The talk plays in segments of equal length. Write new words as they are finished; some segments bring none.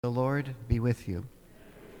The Lord be with you.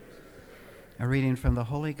 A reading from the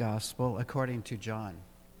Holy Gospel according to John.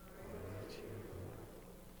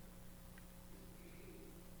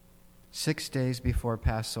 6 days before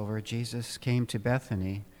Passover, Jesus came to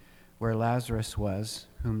Bethany, where Lazarus was,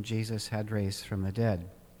 whom Jesus had raised from the dead.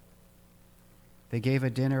 They gave a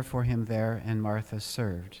dinner for him there, and Martha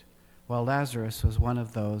served, while Lazarus was one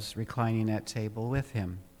of those reclining at table with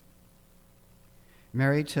him.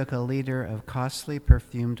 Mary took a liter of costly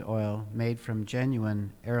perfumed oil made from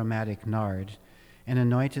genuine aromatic nard and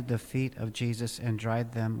anointed the feet of Jesus and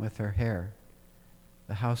dried them with her hair.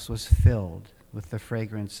 The house was filled with the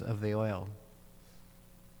fragrance of the oil.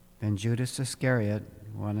 Then Judas Iscariot,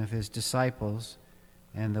 one of his disciples,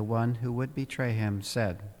 and the one who would betray him,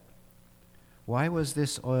 said, "Why was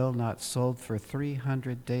this oil not sold for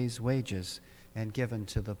 300 days' wages and given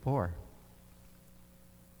to the poor?"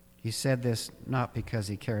 He said this not because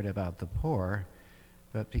he cared about the poor,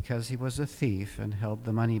 but because he was a thief and held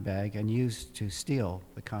the money bag and used to steal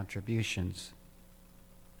the contributions.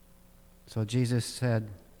 So Jesus said,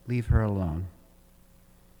 "Leave her alone.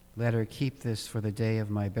 Let her keep this for the day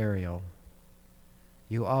of my burial.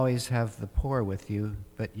 You always have the poor with you,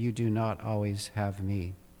 but you do not always have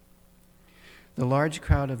me." The large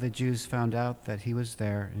crowd of the Jews found out that he was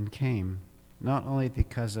there and came, not only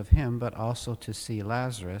because of him, but also to see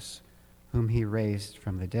Lazarus, whom he raised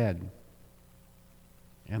from the dead.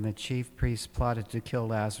 And the chief priests plotted to kill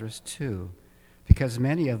Lazarus too, because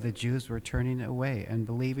many of the Jews were turning away and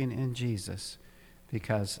believing in Jesus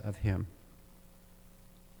because of him.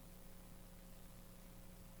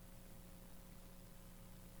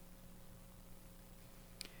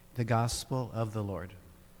 The Gospel of the Lord.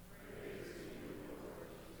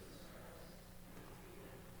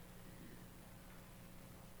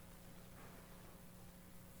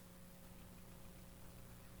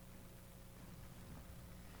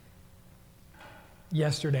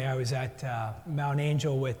 Yesterday, I was at Mount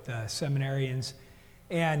Angel with seminarians,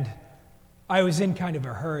 and I was in kind of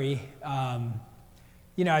a hurry.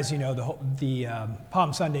 As you know, the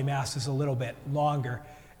Palm Sunday Mass is a little bit longer,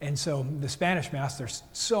 and so the Spanish Mass, there's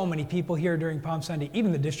so many people here during Palm Sunday,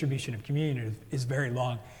 even the distribution of communion is very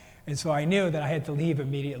long. And so I knew that I had to leave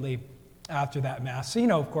immediately after that Mass.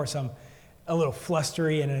 So, of course, I'm a little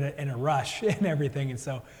flustery and in a rush and everything, and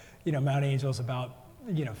so, Mount Angel's about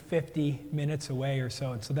 50 minutes away or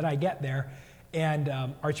so. And so then I get there, and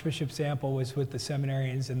Archbishop Sample was with the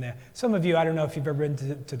seminarians. And some of you, I don't know if you've ever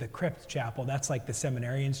been to the Crypt Chapel. That's like the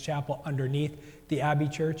seminarians' chapel underneath the Abbey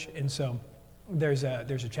Church. And so there's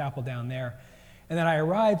a chapel down there. And then I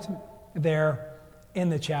arrived there in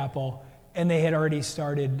the chapel, and they had already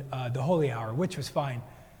started the Holy Hour, which was fine.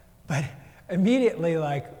 But immediately,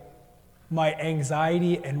 my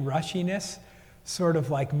anxiety and rushiness sort of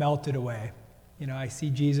melted away. I see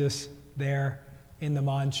Jesus there in the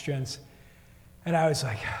monstrance, and I was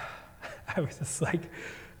just like,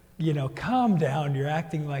 calm down, you're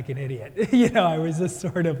acting like an idiot. I was just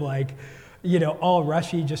sort of all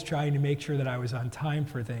rushy, just trying to make sure that I was on time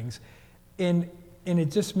for things. And it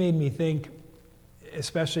just made me think,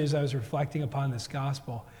 especially as I was reflecting upon this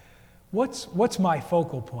gospel, what's my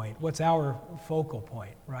focal point? What's our focal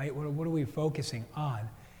point, right? What are we focusing on?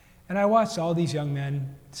 And I watched all these young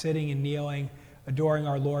men sitting and kneeling, adoring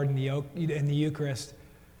our Lord in the Eucharist.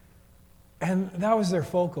 And that was their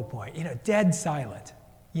focal point, dead silent,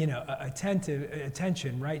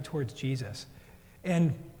 attention right towards Jesus.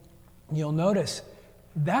 And you'll notice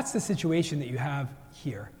that's the situation that you have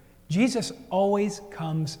here. Jesus always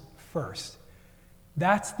comes first.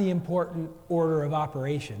 That's the important order of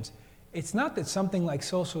operations. It's not that something like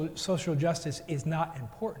social justice is not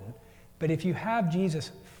important, but if you have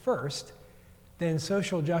Jesus first, then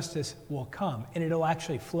social justice will come, and it'll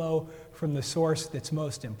actually flow from the source that's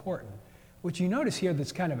most important. What you notice here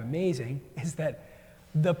that's kind of amazing is that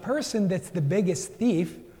the person that's the biggest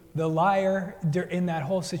thief, the liar in that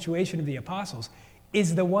whole situation of the apostles,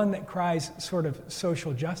 is the one that cries sort of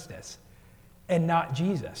social justice, and not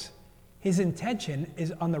Jesus. His intention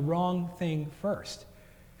is on the wrong thing first.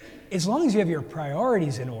 As long as you have your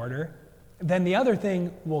priorities in order, then the other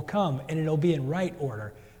thing will come, and it'll be in right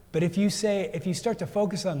order. But if you start to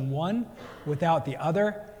focus on one without the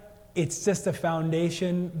other, it's just a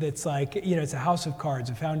foundation that's it's a house of cards,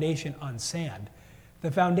 a foundation on sand.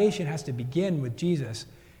 The foundation has to begin with Jesus,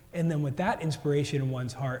 and then with that inspiration in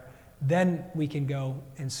one's heart, then we can go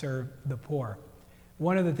and serve the poor.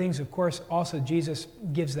 One of the things, of course, also Jesus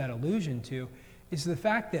gives that allusion to is the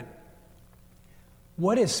fact that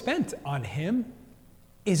what is spent on him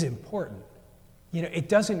is important. It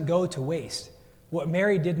doesn't go to waste. What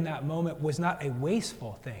Mary did in that moment was not a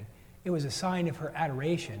wasteful thing. It was a sign of her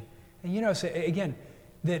adoration. And so again,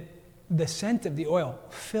 that the scent of the oil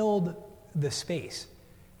filled the space.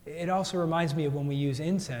 It also reminds me of when we use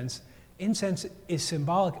incense. Incense is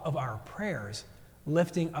symbolic of our prayers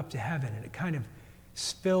lifting up to heaven, and it kind of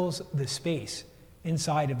fills the space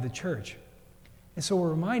inside of the church. And so we're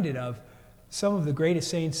reminded of some of the greatest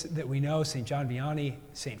saints that we know, St. John Vianney,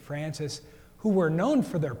 St. Francis, who were known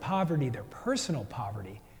for their poverty, their personal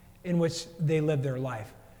poverty, in which they lived their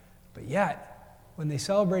life. But yet, when they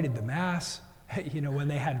celebrated the Mass, when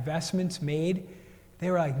they had vestments made,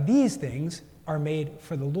 they were like, these things are made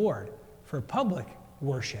for the Lord, for public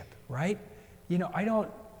worship, right?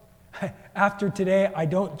 After today, I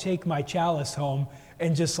don't take my chalice home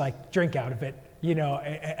and just drink out of it,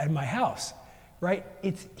 at my house, right?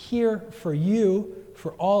 It's here for you,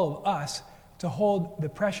 for all of us, to hold the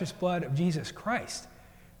precious blood of Jesus Christ.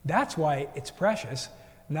 That's why it's precious,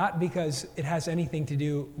 not because it has anything to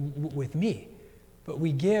do with me, but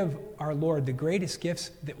we give our Lord the greatest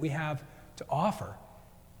gifts that we have to offer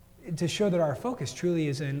to show that our focus truly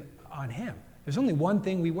is on Him. There's only one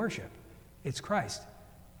thing we worship. It's Christ.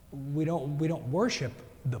 We don't worship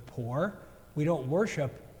the poor. We don't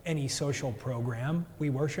worship any social program.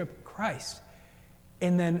 We worship Christ.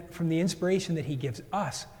 And then from the inspiration that He gives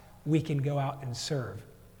us, we can go out and serve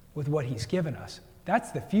with what He's given us.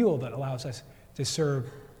 That's the fuel that allows us to serve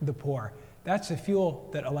the poor. That's the fuel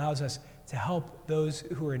that allows us to help those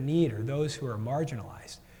who are in need or those who are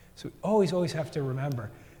marginalized. So we always have to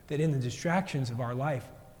remember that in the distractions of our life,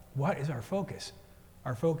 what is our focus?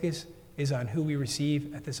 Our focus is on who we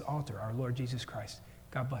receive at this altar, our Lord Jesus Christ.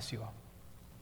 God bless you all.